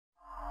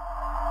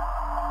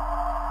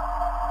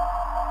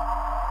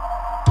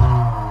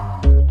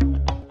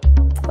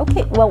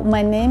Okay, well,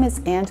 my name is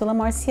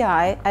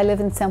Marsiaj. I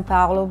live in São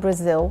Paulo,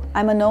 Brazil.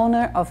 I'm an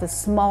owner of a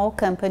small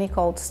company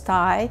called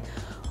Staeye.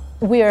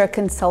 We are a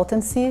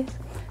consultancy,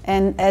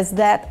 and as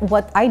that,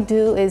 what I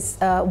do is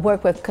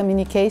work with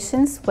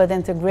communications, with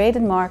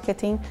integrated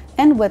marketing,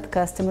 and with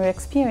customer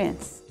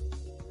experience.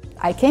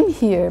 I came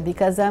here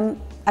because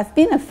I've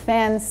been a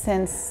fan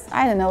since,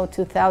 I don't know,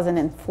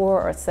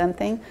 2004 or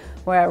something,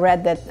 where I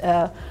read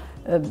that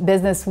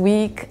Business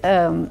Week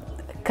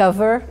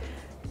cover.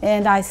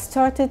 And I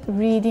started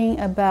reading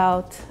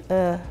about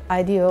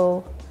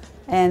IDEO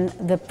and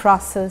the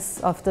process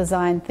of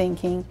design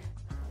thinking.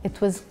 It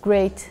was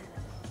great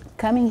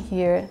coming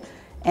here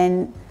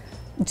and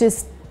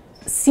just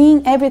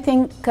seeing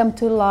everything come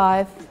to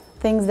life,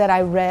 things that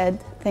I read,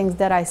 things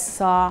that I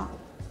saw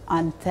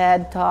on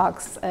TED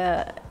Talks,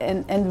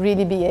 and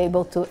really be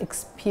able to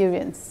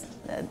experience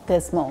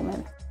this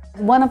moment.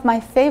 One of my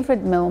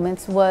favorite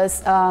moments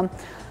was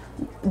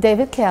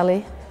David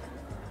Kelly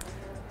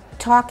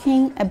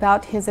talking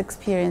about his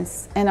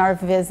experience and our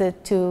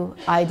visit to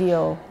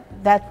IDEO.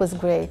 That was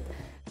great.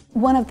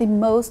 One of the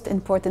most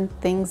important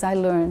things I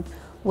learned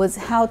was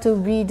how to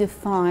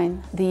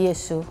redefine the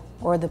issue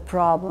or the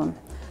problem.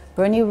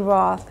 Bernie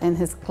Roth and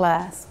his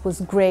class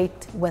was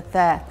great with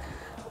that.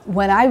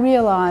 When I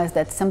realized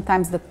that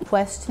sometimes the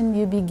question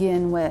you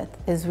begin with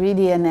is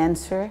really an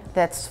answer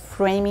that's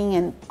framing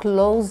and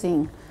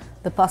closing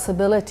the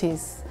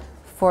possibilities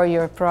for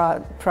your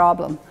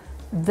problem,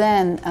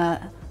 then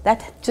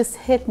that just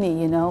hit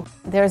me, you know.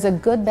 There's a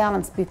good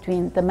balance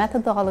between the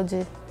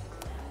methodology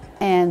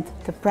and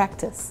the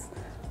practice.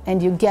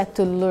 And you get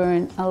to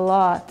learn a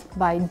lot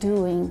by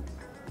doing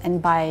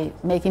and by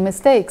making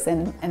mistakes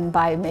and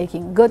by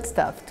making good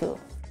stuff too.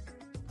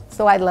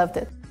 So I loved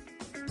it.